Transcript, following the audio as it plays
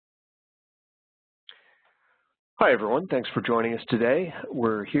Hi everyone, thanks for joining us today.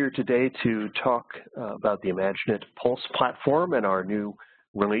 We're here today to talk about the IMAGINiT Pulse platform and our new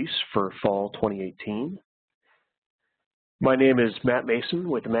release for fall 2018. My name is Matt Mason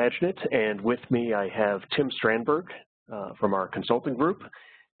with IMAGINiT, and with me I have Tim Strandberg from our consulting group.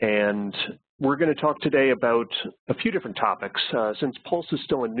 And we're going to talk today about a few different topics. Since Pulse is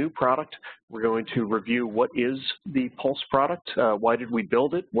still a new product, we're going to review what is the Pulse product, why did we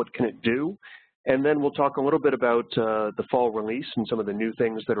build it, what can it do, and then we'll talk a little bit about the fall release and some of the new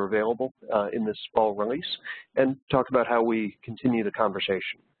things that are available in this fall release, and talk about how we continue the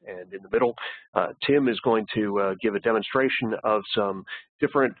conversation. And in the middle, Tim is going to give a demonstration of some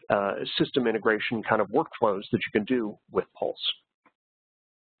different system integration kind of workflows that you can do with Pulse.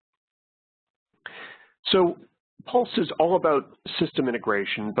 So Pulse is all about system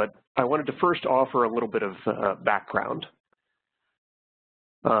integration, but I wanted to first offer a little bit of background.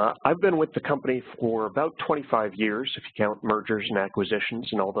 I've been with the company for about 25 years, if you count mergers and acquisitions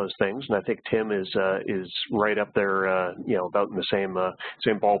and all those things, and I think Tim is right up there, about in the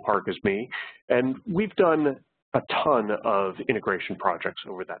same ballpark as me. And we've done a ton of integration projects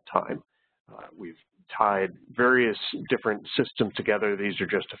over that time. We've tied various different systems together. These are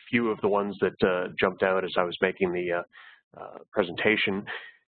just a few of the ones that jumped out as I was making the presentation.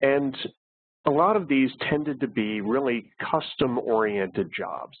 And a lot of these tended to be really custom-oriented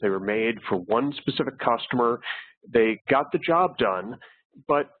jobs. They were made for one specific customer. They got the job done,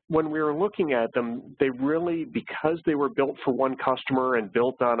 but when we were looking at them, they really, because they were built for one customer and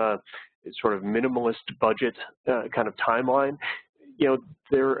built on a sort of minimalist budget kind of timeline,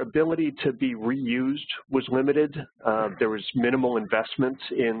 their ability to be reused was limited. There was minimal investment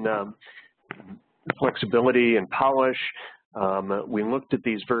in flexibility and polish. We looked at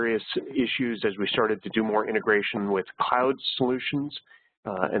these various issues as we started to do more integration with cloud solutions,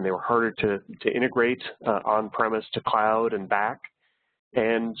 and they were harder to integrate on-premise to cloud and back.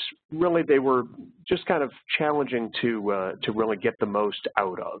 And really, they were just kind of challenging to really get the most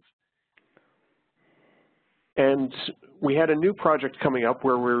out of. And we had a new project coming up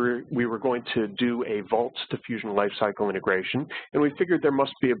where we were going to do a Vault to Fusion Lifecycle integration, and we figured there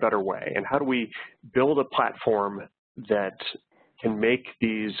must be a better way. And how do we build a platform that can make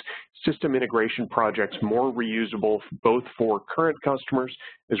these system integration projects more reusable, both for current customers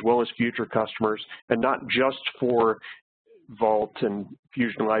as well as future customers, and not just for Vault and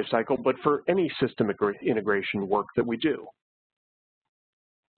Fusion Lifecycle, but for any system integration work that we do.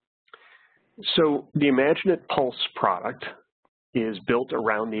 So the IMAGINiT Pulse product is built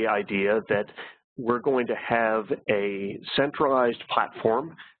around the idea that we're going to have a centralized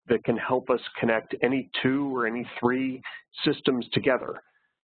platform that can help us connect any two or any three systems together.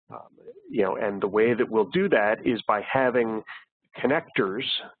 And the way that we'll do that is by having connectors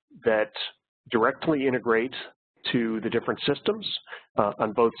that directly integrate to the different systems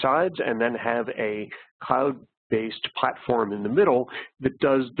on both sides, and then have a cloud-based platform in the middle that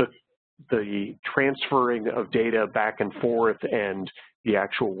does the transferring of data back and forth and the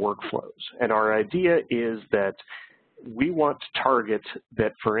actual workflows. And our idea is that we want to target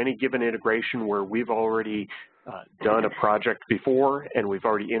that for any given integration where we've already done a project before and we've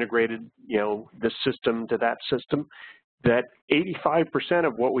already integrated, this system to that system, that 85%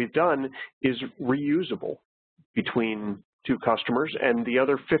 of what we've done is reusable between two customers, and the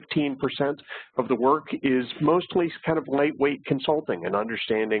other 15% of the work is mostly kind of lightweight consulting and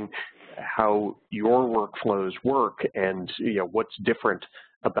understanding how your workflows work and what's different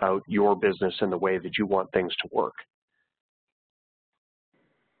about your business and the way that you want things to work.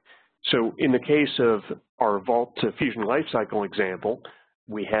 So in the case of our Vault to Fusion Lifecycle example,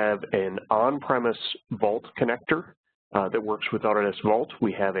 we have an on-premise Vault connector that works with Autodesk Vault.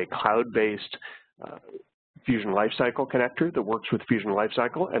 We have a cloud-based Fusion Lifecycle connector that works with Fusion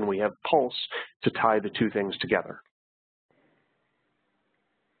Lifecycle, and we have Pulse to tie the two things together.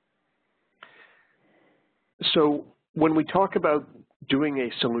 So when we talk about doing a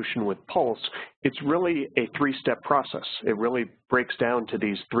solution with Pulse, it's really a three-step process. It really breaks down to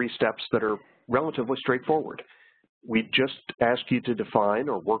these three steps that are relatively straightforward. We just ask you to define,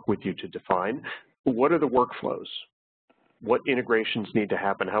 or work with you to define, what are the workflows? What integrations need to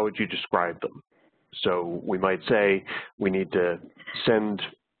happen? How would you describe them? So we might say we need to send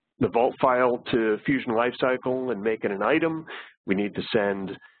the Vault file to Fusion Lifecycle and make it an item. We need to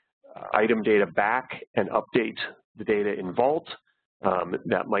send item data back and update the data in Vault.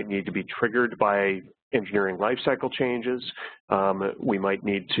 That might need to be triggered by engineering lifecycle changes. We might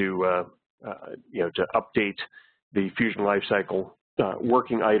need to update the Fusion Lifecycle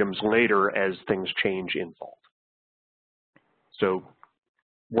working items later as things change in Vault. So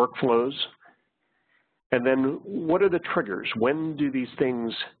workflows, And then what are the triggers? When do these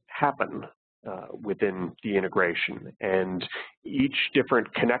things happen within the integration? And each different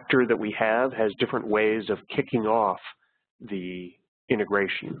connector that we have has different ways of kicking off the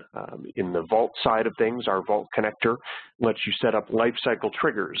integration. In the Vault side of things, our Vault connector lets you set up lifecycle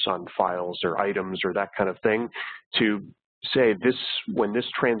triggers on files or items or that kind of thing to say when this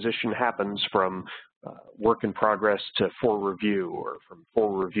transition happens from work in progress to for review or from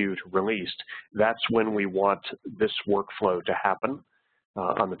for review to released, that's when we want this workflow to happen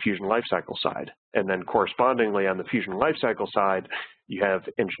on the Fusion Lifecycle side. And then correspondingly on the Fusion Lifecycle side, you have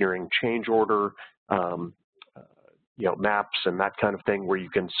engineering change order, maps and that kind of thing where you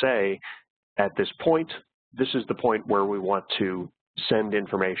can say, at this point, this is the point where we want to send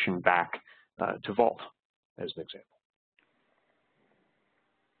information back to Vault, as an example.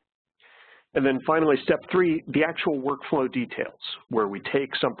 And then finally, step 3, the actual workflow details, where we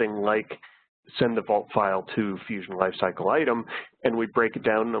take something like send the Vault file to Fusion Lifecycle item, and we break it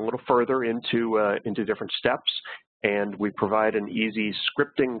down a little further into different steps, and we provide an easy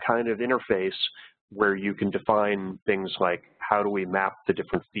scripting kind of interface where you can define things like how do we map the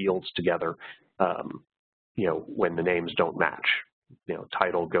different fields together, when the names don't match,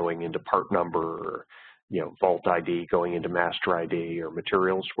 title going into part number, or Vault ID going into master ID, or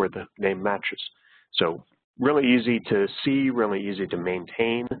materials where the name matches. So really easy to see, really easy to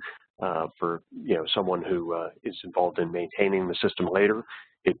maintain for someone who is involved in maintaining the system later.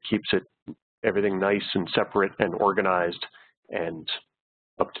 It keeps everything nice and separate and organized and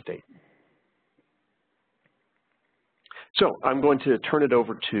up to date. So I'm going to turn it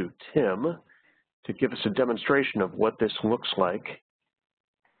over to Tim to give us a demonstration of what this looks like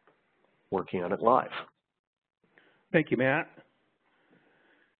working on it live. Thank you, Matt.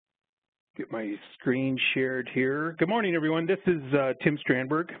 Get my screen shared here. Good morning, everyone. This is Tim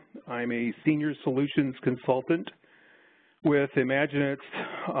Strandberg. I'm a Senior Solutions Consultant with IMAGINiT's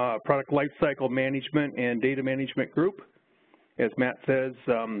Product Lifecycle Management and Data Management Group. As Matt says,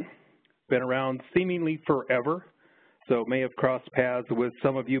 been around seemingly forever, so may have crossed paths with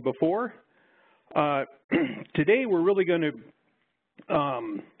some of you before. Today, we're really going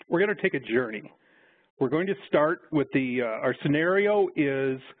to take a journey. We're going to start with our scenario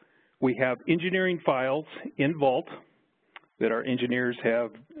is we have engineering files in Vault that our engineers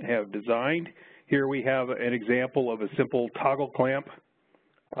have designed. Here we have an example of a simple toggle clamp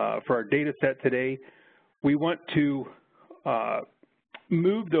for our data set today. We want to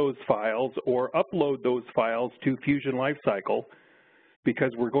move those files or upload those files to Fusion Lifecycle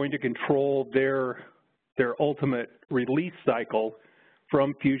because we're going to control their ultimate release cycle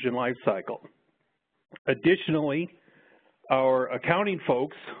from Fusion Lifecycle. Additionally, our accounting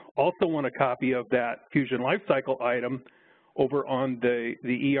folks also want a copy of that Fusion Lifecycle item over on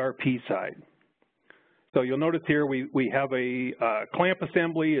the ERP side. So you'll notice here we have a clamp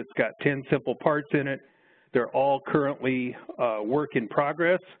assembly. It's got 10 simple parts in it. They're all currently work in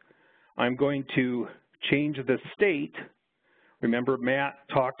progress. I'm going to change the state. Remember, Matt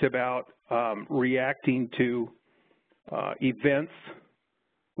talked about reacting to events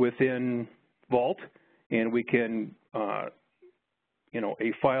within Vault, and we can,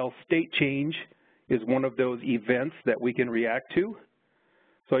 a file state change is one of those events that we can react to.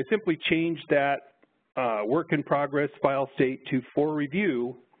 So I simply changed that work in progress file state to for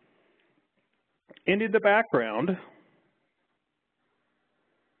review. And in the background,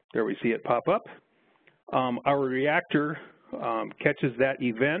 there we see it pop up. Our reactor catches that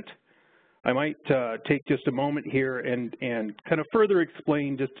event. I might take just a moment here and kind of further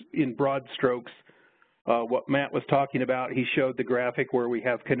explain just in broad strokes what Matt was talking about. He showed the graphic where we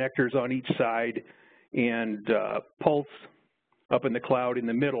have connectors on each side and Pulse up in the cloud in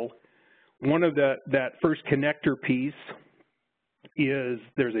the middle. One of that first connector piece is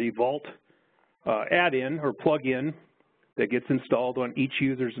there's a Vault add-in or plug-in that gets installed on each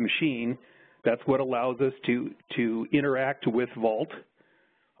user's machine. That's what allows us to interact with Vault,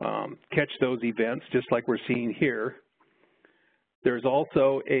 catch those events just like we're seeing here. There's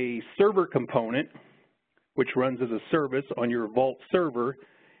also a server component which runs as a service on your Vault server,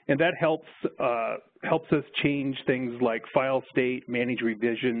 and that helps us change things like file state, manage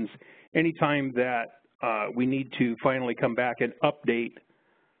revisions, anytime that we need to finally come back and update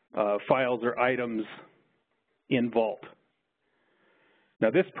files or items in Vault. Now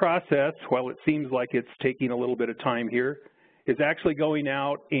this process, while it seems like it's taking a little bit of time here, is actually going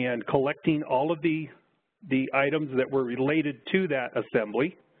out and collecting all of the items that were related to that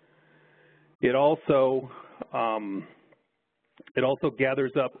assembly. It also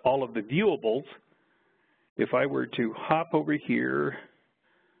gathers up all of the viewables. If I were to hop over here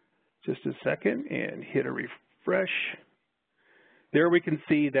just a second and hit a refresh. There we can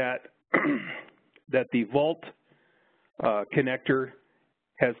see that, that the Vault connector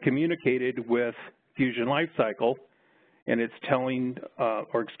has communicated with Fusion Lifecycle, and it's telling,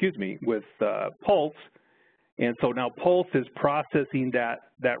 with Pulse, and so now Pulse is processing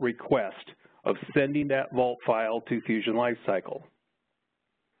that request of sending that Vault file to Fusion Lifecycle.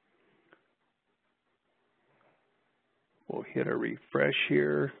 We'll hit a refresh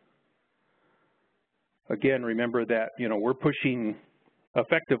here. Again, remember that, we're pushing,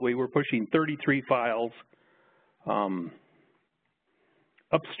 effectively, we're pushing 33 files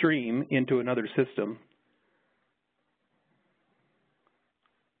upstream into another system.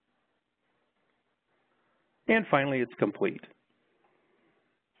 And finally, it's complete.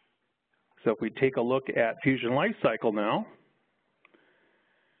 So if we take a look at Fusion Lifecycle now,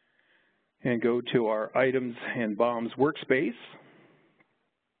 and go to our Items and BOMs workspace,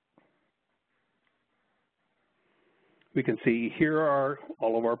 we can see here are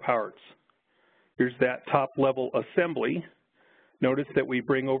all of our parts. Here's that top level assembly. Notice that we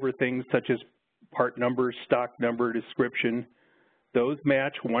bring over things such as part number, stock number, description. Those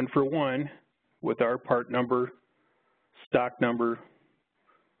match one for one with our part number, stock number,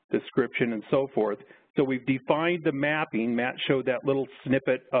 description, and so forth. So we've defined the mapping. Matt showed that little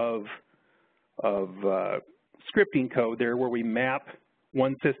snippet of scripting code there where we map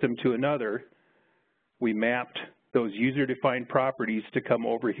one system to another. We mapped those user-defined properties to come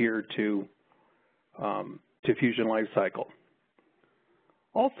over here to Fusion Lifecycle.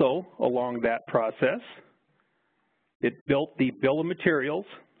 Also, along that process, it built the bill of materials.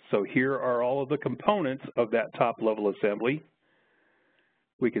 So here are all of the components of that top-level assembly.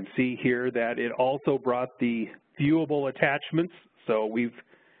 We can see here that it also brought the viewable attachments. So we've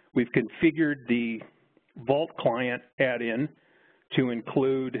configured the Vault client add-in to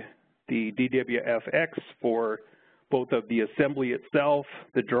include the DWFX for both of the assembly itself,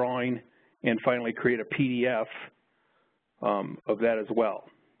 the drawing, and finally create a PDF of that as well.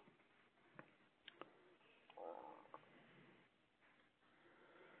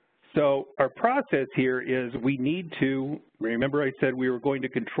 So our process here is we need to, remember I said we were going to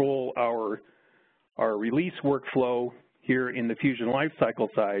control our release workflow here in the Fusion Lifecycle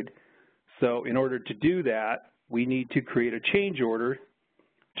side. So in order to do that, we need to create a change order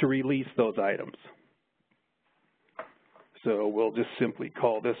to release those items. So we'll just simply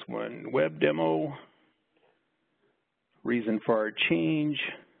call this one Web Demo. Reason for our change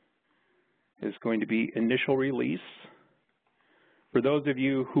is going to be initial release. For those of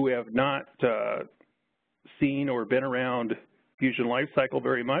you who have not seen or been around Fusion Lifecycle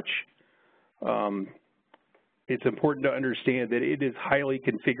very much, it's important to understand that it is highly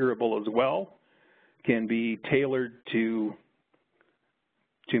configurable as well, can be tailored to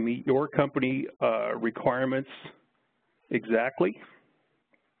meet your company requirements exactly.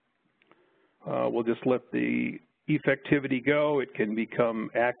 We'll just let the effectivity go. It can become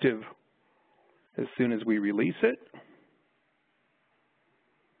active as soon as we release it.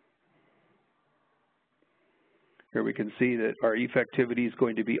 Here we can see that our effectivity is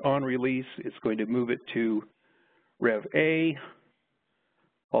going to be on release. It's going to move it to Rev A.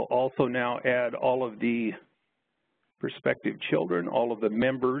 I'll also now add all of the prospective children, all of the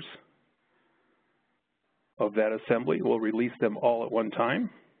members of that assembly. We'll release them all at one time.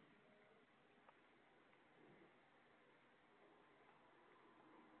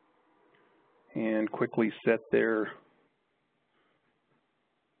 And quickly set their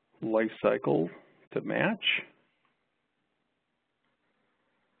life cycle to match.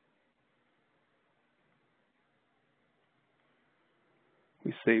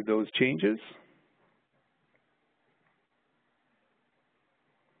 We save those changes.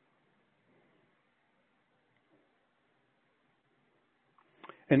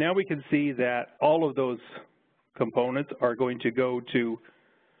 And now we can see that all of those components are going to go to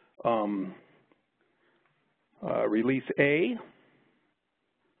release A.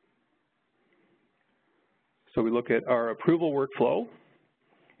 So we look at our approval workflow.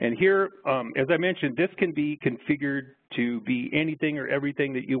 And here, as I mentioned, this can be configured to be anything or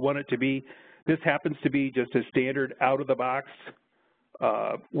everything that you want it to be. This happens to be just a standard out-of-the-box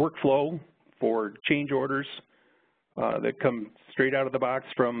workflow for change orders that come straight out of the box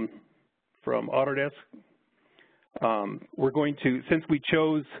from Autodesk. We're going to, since we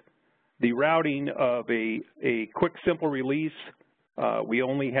chose the routing of a quick, simple release, we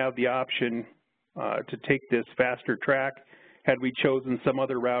only have the option to take this faster track. Had we chosen some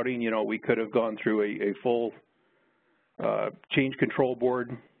other routing, we could have gone through a full change control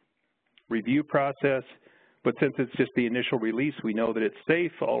board review process, but since it's just the initial release, we know that it's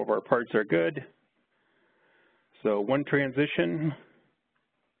safe, all of our parts are good. So one transition,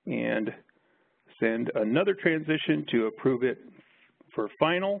 and send another transition to approve it for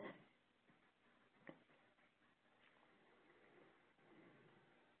final.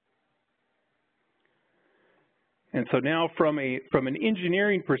 And so now from an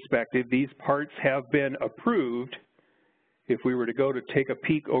engineering perspective, these parts have been approved. If we were to go to take a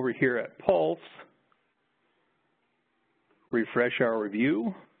peek over here at Pulse, refresh our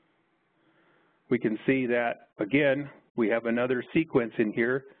view, we can see that, again, we have another sequence in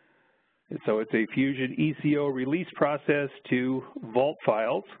here. And so it's a Fusion ECO release process to Vault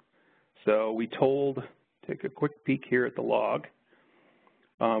files. So we told, take a quick peek here at the log.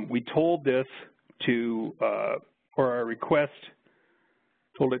 We told this to, for our request,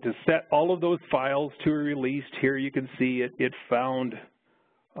 told it to set all of those files to a released. Here you can see it found,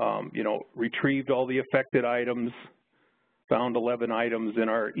 retrieved all the affected items, found 11 items in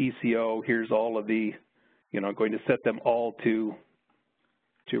our ECO. Here's all of the, going to set them all to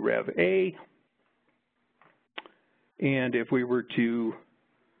Rev A. And if we were to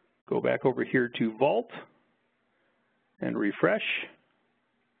go back over here to Vault and refresh,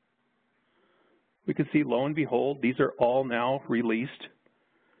 we can see, lo and behold, these are all now released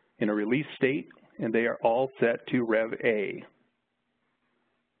in a release state, and they are all set to Rev A.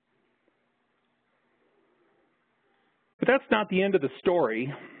 But that's not the end of the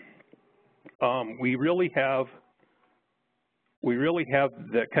story. We really have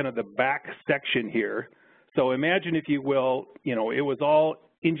the kind of the back section here. So imagine, if you will, it was all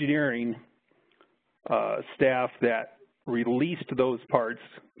engineering staff that released those parts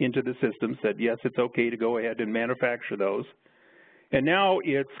into the system, said, yes, it's okay to go ahead and manufacture those. And now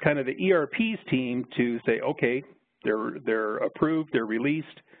it's kind of the ERP's team to say, okay, they're approved, they're released,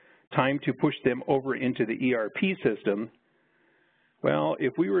 time to push them over into the ERP system. Well,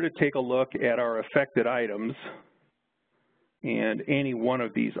 if we were to take a look at our affected items, and any one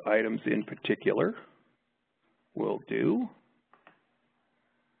of these items in particular will do,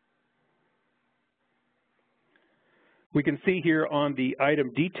 we can see here on the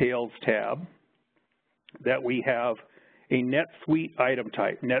Item Details tab that we have a NetSuite item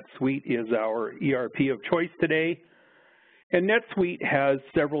type. NetSuite is our ERP of choice today, and NetSuite has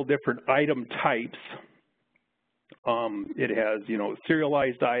several different item types. It has,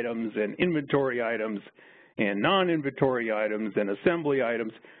 serialized items and inventory items and non-inventory items and assembly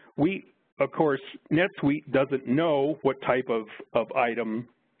items. Of course, NetSuite doesn't know what type of item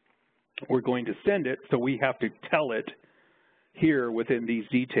we're going to send it, so we have to tell it here within these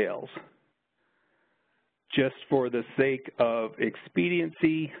details. Just for the sake of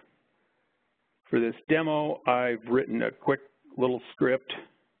expediency, for this demo, I've written a quick little script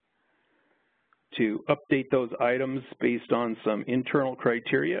to update those items based on some internal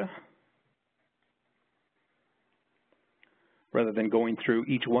criteria, rather than going through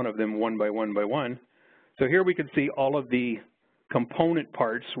each one of them one by one by one. So here we can see all of the component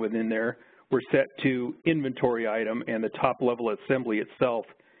parts within there were set to inventory item, and the top level assembly itself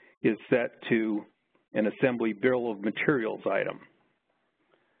is set to an assembly bill of materials item.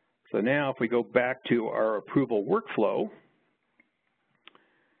 So now if we go back to our approval workflow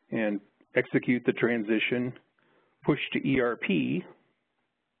and execute the transition, push to ERP,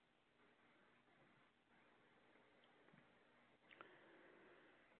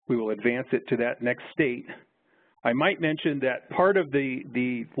 we will advance it to that next state. I might mention that part of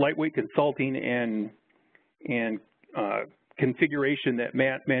the lightweight consulting and configuration that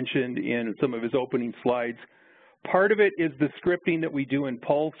Matt mentioned in some of his opening slides, part of it is the scripting that we do in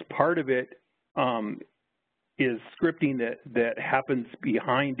Pulse. Part of it is scripting that happens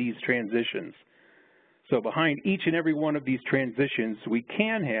behind these transitions. So behind each and every one of these transitions, we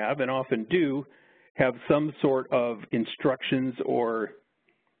can have, and often do, have some sort of instructions or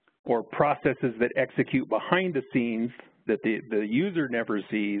processes that execute behind the scenes that the user never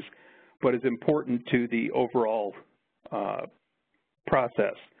sees, but is important to the overall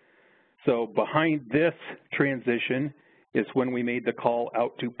process. So behind this transition is when we made the call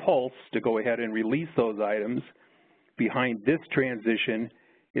out to Pulse to go ahead and release those items. Behind this transition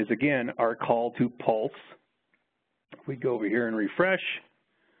is, again, our call to Pulse. If we go over here and refresh,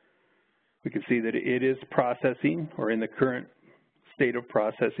 we can see that it is processing, or in the current state of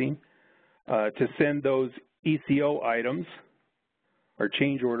processing, to send those ECO items or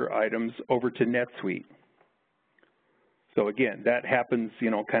change order items over to NetSuite. So again, that happens,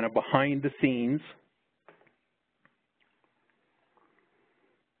 kind of behind the scenes.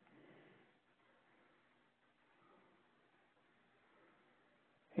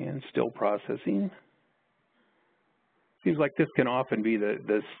 And still processing. Seems like this can often be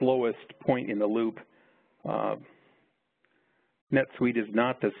the slowest point in the loop. NetSuite is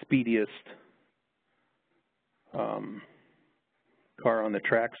not the speediest car on the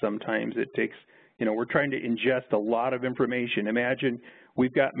track sometimes. It takes, we're trying to ingest a lot of information. Imagine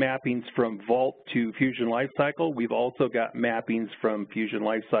we've got mappings from Vault to Fusion Lifecycle. We've also got mappings from Fusion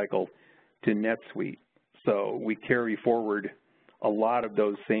Lifecycle to NetSuite. So we carry forward a lot of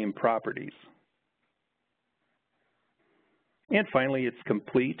those same properties. And finally, it's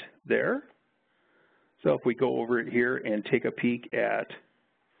complete there. So if we go over here and take a peek at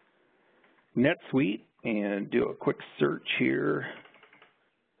NetSuite and do a quick search here.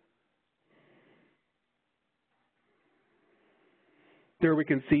 There we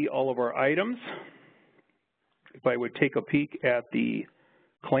can see all of our items. If I would take a peek at the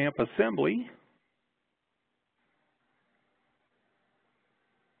clamp assembly,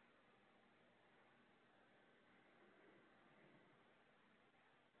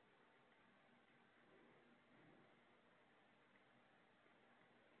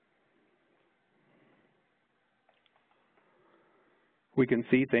 we can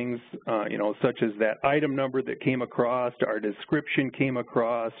see things, such as that item number that came across, our description came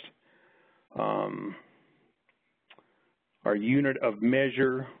across, our unit of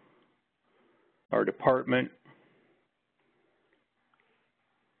measure, our department,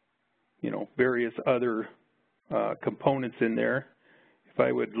 various other components in there. If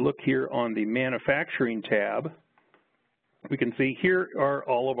I would look here on the manufacturing tab, we can see here are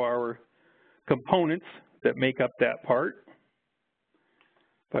all of our components that make up that part.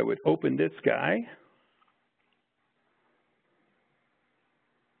 If I would open this guy,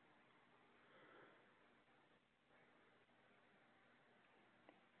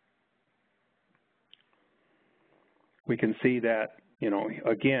 we can see that,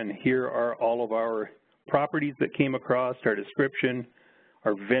 again, here are all of our properties that came across, our description,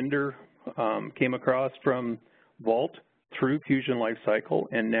 our vendor came across from Vault through Fusion Lifecycle,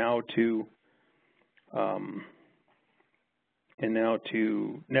 and now to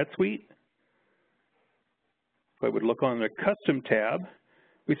NetSuite. If I would look on the Custom tab,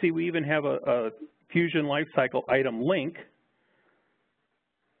 we see we even have a Fusion Lifecycle item link.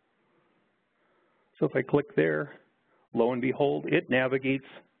 So if I click there, lo and behold, it navigates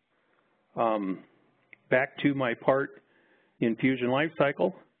back to my part in Fusion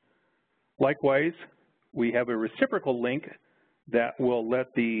Lifecycle. Likewise, we have a reciprocal link that will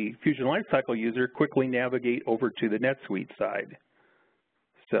let the Fusion Lifecycle user quickly navigate over to the NetSuite side.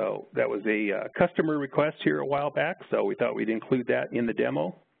 So that was a customer request here a while back, so we thought we'd include that in the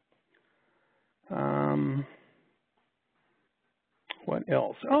demo. What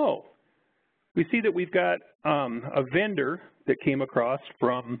else? Oh, we see that we've got a vendor that came across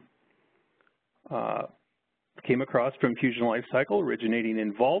from Fusion Lifecycle, originating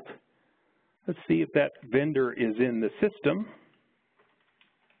in Vault. Let's see if that vendor is in the system.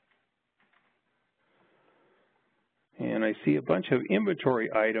 And I see a bunch of inventory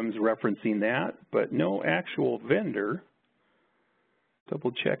items referencing that, but no actual vendor.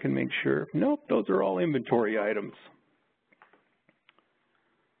 Double check and make sure. Nope, those are all inventory items.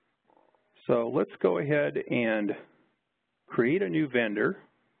 So let's go ahead and create a new vendor.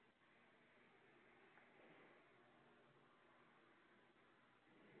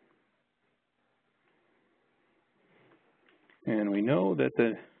 And we know that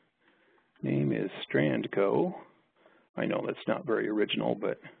the name is Strandco. I know that's not very original,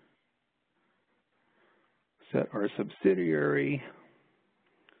 but set our subsidiary.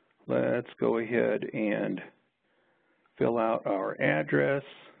 Let's go ahead and fill out our address.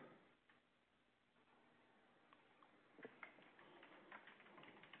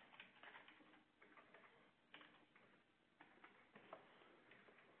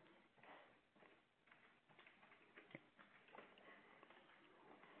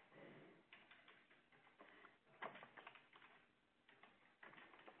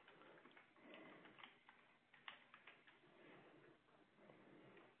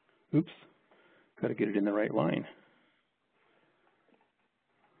 Oops, got to get it in the right line.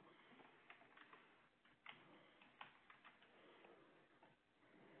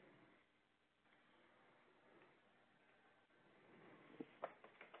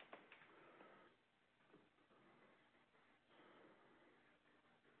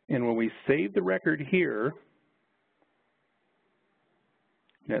 And when we save the record here,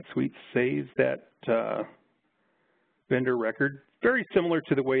 NetSuite saves that vendor record, very similar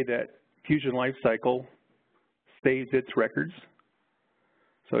to the way that Fusion Lifecycle saves its records.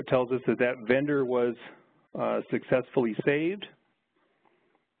 So it tells us that that vendor was successfully saved.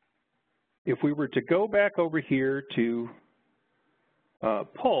 if we were to go back over here to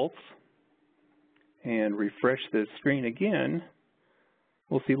Pulse and refresh the screen again,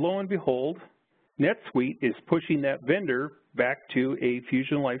 we'll see, lo and behold, NetSuite is pushing that vendor back to a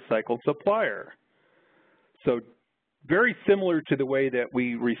Fusion Lifecycle supplier. So very similar to the way that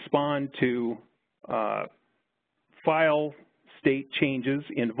we respond to file state changes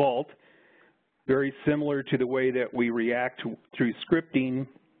in Vault, very similar to the way that we react through scripting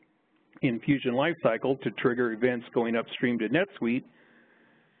in Fusion Lifecycle to trigger events going upstream to NetSuite.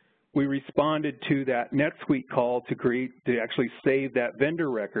 We responded to that NetSuite call to actually save that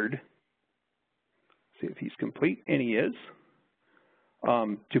vendor record. See if he's complete, and he is,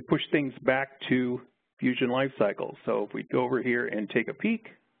 to push things back to Fusion Lifecycle. So if we go over here and take a peek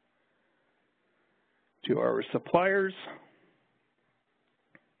to our suppliers,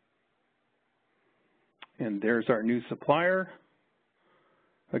 and there's our new supplier.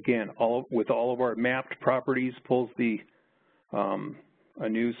 Again, with all of our mapped properties, pulls the a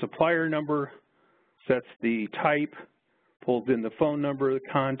new supplier number, sets the type, pulls in the phone number, the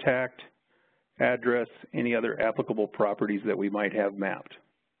contact, address, any other applicable properties that we might have mapped.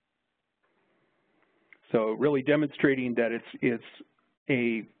 So really demonstrating that it's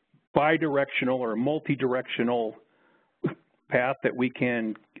a bidirectional or multi-directional path that we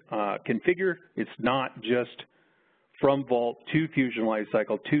can configure. It's not just from Vault to Fusion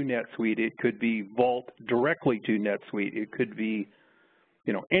Lifecycle to NetSuite. It could be Vault directly to NetSuite. It could be,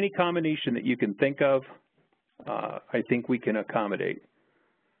 you know, any combination that you can think of, I think we can accommodate.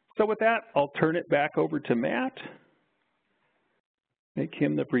 So with that, I'll turn it back over to Matt, make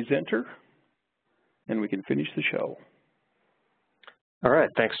him the presenter, and we can finish the show. All right,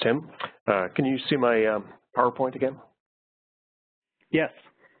 thanks, Tim. Can you see my PowerPoint again? Yes.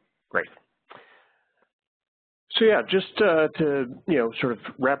 Great. So yeah, just to sort of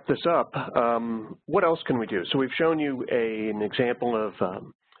wrap this up, what else can we do? So we've shown you an example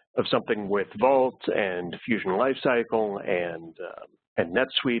of something with Vault and Fusion Lifecycle and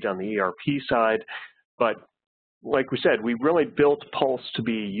NetSuite on the ERP side, but like we said, we really built Pulse to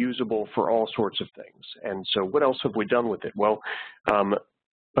be usable for all sorts of things. And so what else have we done with it? Well,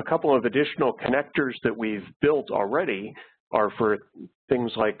 a couple of additional connectors that we've built already are for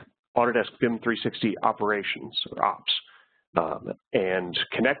things like Autodesk BIM 360 operations or ops, and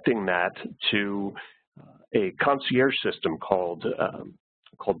connecting that to a concierge system called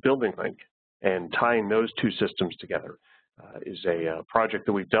Building Link, and tying those two systems together is a project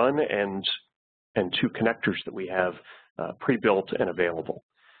that we've done, and two connectors that we have pre-built and available.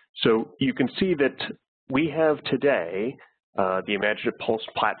 So you can see that we have today the IMAGINiT Pulse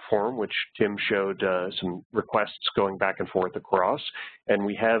platform, which Tim showed some requests going back and forth across, and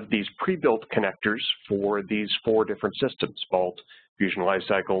we have these pre-built connectors for these 4 different systems: Vault, Fusion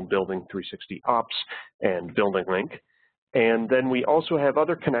Lifecycle, Building 360 Ops, and Building Link. And then we also have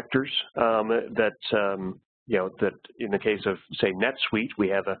other connectors that in the case of, say, NetSuite, we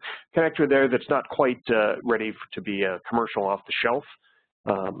have a connector there that's not quite ready to be a commercial off-the-shelf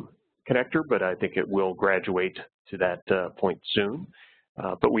connector, but I think it will graduate to that point soon.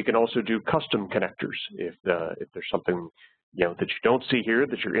 But we can also do custom connectors if there's something that you don't see here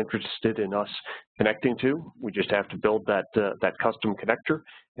that you're interested in us connecting to. We just have to build that custom connector,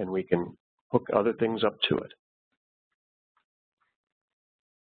 and we can hook other things up to it.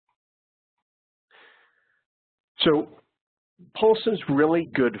 So Pulse is really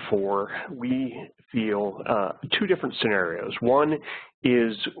good for, we feel, 2 different scenarios. One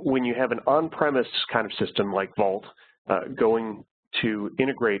is when you have an on-premise kind of system like Vault going to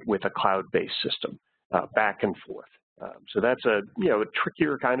integrate with a cloud-based system back and forth. So that's a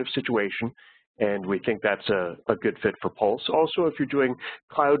trickier kind of situation, and we think that's a good fit for Pulse. Also, if you're doing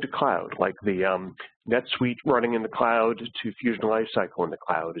cloud to cloud, like the NetSuite running in the cloud to Fusion Lifecycle in the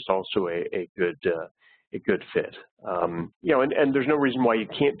cloud is also a good fit. And there's no reason why you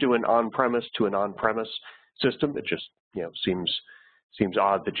can't do an on-premise to an on-premise system. It just seems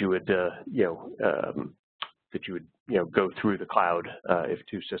odd that you would go through the cloud if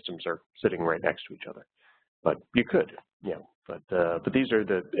 2 systems are sitting right next to each other. But you could, but these are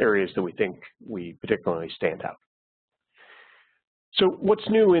the areas that we think we particularly stand out. So what's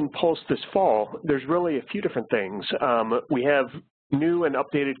new in Pulse this fall? There's really a few different things. We have new and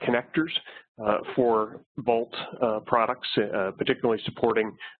updated connectors for Vault products, particularly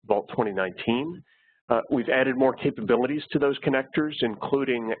supporting Vault 2019. We've added more capabilities to those connectors,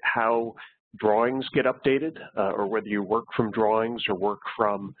 including how drawings get updated, or whether you work from drawings or work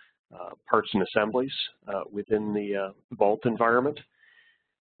from parts and assemblies within the Vault environment.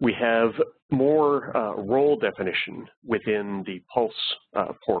 We have more role definition within the Pulse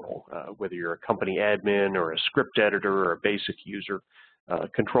portal, whether you're a company admin or a script editor or a basic user,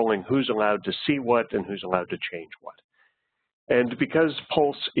 controlling who's allowed to see what and who's allowed to change what. And because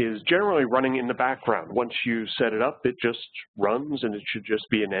Pulse is generally running in the background, once you set it up, it just runs, and it should just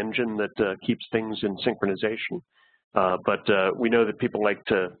be an engine that keeps things in synchronization. But we know that people like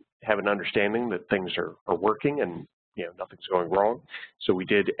to have an understanding that things are working and nothing's going wrong. So we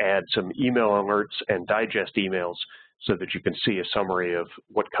did add some email alerts and digest emails so that you can see a summary of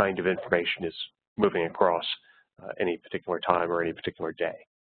what kind of information is moving across any particular time or any particular day.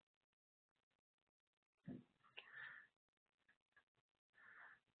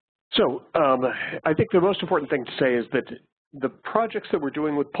 So I think the most important thing to say is that the projects that we're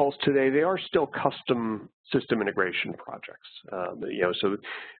doing with Pulse today, they are still custom system integration projects. So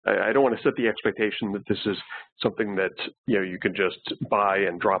I don't want to set the expectation that this is something that you can just buy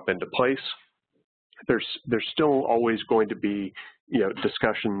and drop into place. There's still always going to be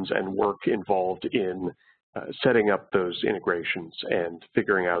discussions and work involved in setting up those integrations and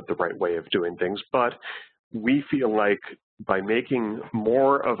figuring out the right way of doing things. But we feel like by making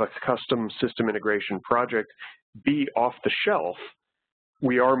more of a custom system integration project be off the shelf,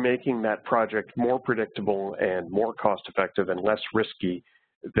 we are making that project more predictable and more cost effective and less risky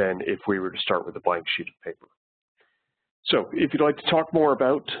than if we were to start with a blank sheet of paper. So if you'd like to talk more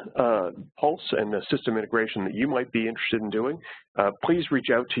about Pulse and the system integration that you might be interested in doing, please reach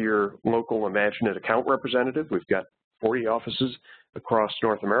out to your local IMAGINiT account representative. We've got 40 offices across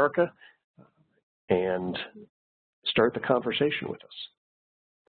North America, and start the conversation with us.